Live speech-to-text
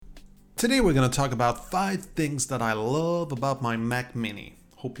Today we're going to talk about 5 things that I love about my Mac Mini.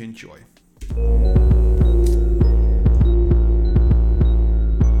 Hope you enjoy.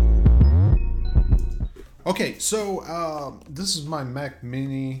 Okay, so this is my Mac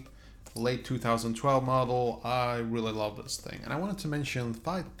Mini late 2012 model. I really love this thing, and I wanted to mention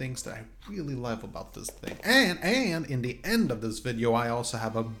 5 things that I really love about this thing. And in the end of this video, I also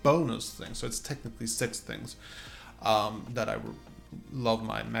have a bonus thing, so it's technically 6 things that I love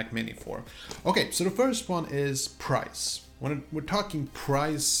my Mac Mini for. Okay, so the first one is price. When we're talking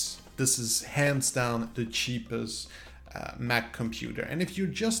price, this is hands down the cheapest Mac computer. And if you're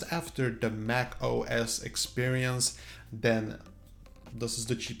just after the Mac OS experience, then this is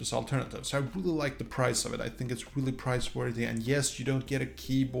the cheapest alternative. So I really like the price of it. I think it's really price worthy. And yes, you don't get a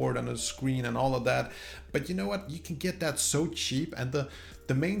keyboard and a screen and all of that, but you know what? You can get that so cheap. And the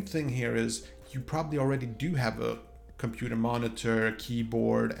main thing here is you probably already do have a computer monitor, a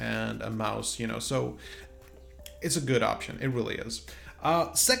keyboard, and a mouse, so it's a good option. It really is.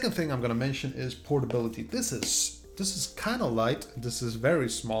 Second thing I'm going to mention is portability. This is kind of light. This is very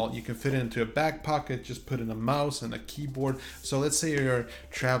small. You can fit it into a back pocket, just put in a mouse and a keyboard. So let's say you're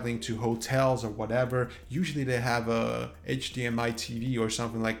traveling to hotels or whatever. Usually they have a HDMI TV or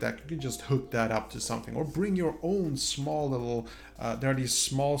something like that. You can just hook that up to something, or bring your own small little, there are these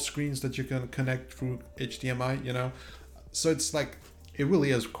small screens that you can connect through HDMI, So it's like, it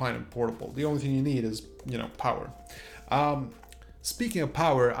really is quite portable. The only thing you need is, power. Speaking of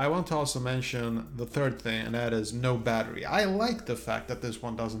power, I want to also mention the third thing, and that is no battery. I like the fact that this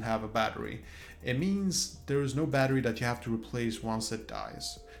one doesn't have a battery. It means there is no battery that you have to replace once it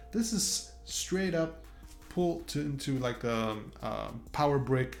dies. This is straight up pulled into like a power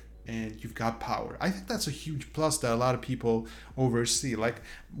brick, and you've got power. I think that's a huge plus that a lot of people oversee. Like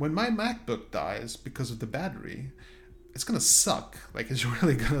when my MacBook dies because of the battery, it's gonna suck. Like it's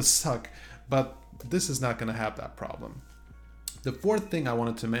really gonna suck, but this is not gonna have that problem. The fourth thing I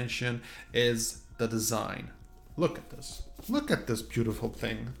wanted to mention is the design. Look at this. Look at this beautiful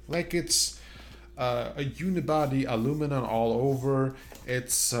thing. Like it's a unibody aluminum all over.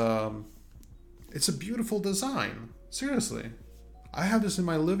 It's a beautiful design. Seriously. I have this in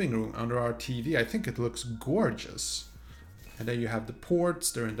my living room under our TV. I think it looks gorgeous. And then you have the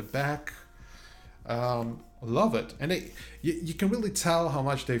ports. They're in the back. Love it. And you can really tell how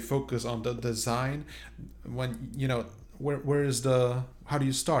much they focus on the design when, where is the, how do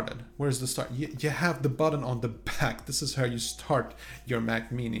you start it? Where's the start? You have the button on the back. This is how you start your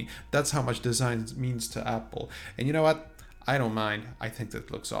Mac Mini. That's how much design means to Apple. And you know what? I don't mind. I think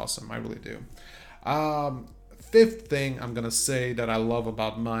that looks awesome. I really do. Fifth thing I'm gonna say that I love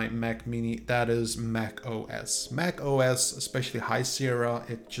about my Mac Mini, that is Mac OS. Mac OS, especially High Sierra,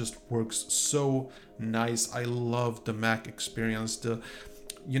 it just works so nice. I love the Mac experience, the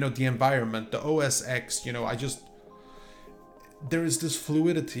environment, the OS X, there is this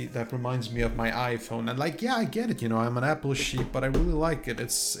fluidity that reminds me of my iPhone. And like, yeah, I get it, I'm an Apple sheep, but I really like it.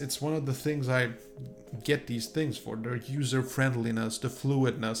 It's one of the things I get these things for, their user friendliness, the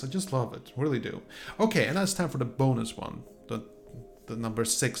fluidness. I just love it, really do. Okay, and now it's time for the bonus one, the number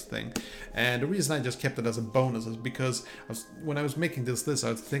 6 thing. And the reason I just kept it as a bonus is because when I was making this list, I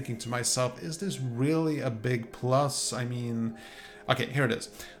was thinking to myself, is this really a big plus? I mean, okay, here it is.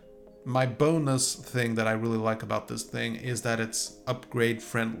 My bonus thing that I really like about this thing is that it's upgrade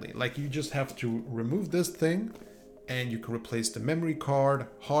friendly. Like you just have to remove this thing and you can replace the memory card,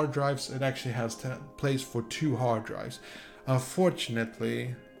 hard drives. It actually has place for 2 hard drives.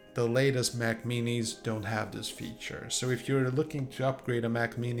 Unfortunately, the latest Mac Minis don't have this feature. So if you're looking to upgrade a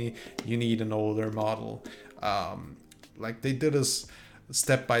Mac Mini, you need an older model. Like they did this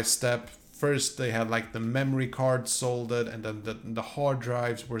step by step. First, they had like the memory card solded, and then the hard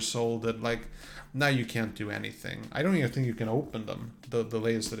drives were solded. Like now you can't do anything. I don't even think you can open them, the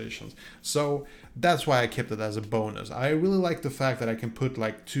latest editions. So that's why I kept it as a bonus. I really like the fact that I can put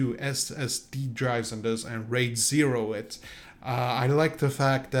like 2 SSD drives in this and RAID 0 it. I like the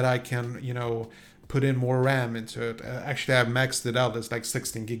fact that I can, put in more RAM into it. Actually, I've maxed it out. It's like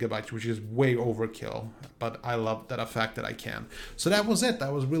 16 gigabytes, which is way overkill. But I love that fact that I can. So that was it.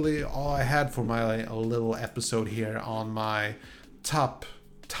 That was really all I had for my little episode here on my top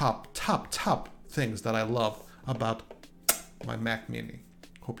things that I love about my Mac Mini.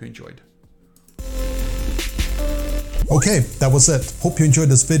 Hope you enjoyed. Okay, that was it. Hope you enjoyed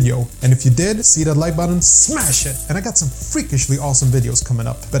this video. And if you did, see that like button, smash it. And I got some freakishly awesome videos coming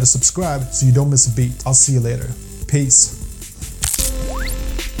up. Better subscribe so you don't miss a beat. I'll see you later. Peace.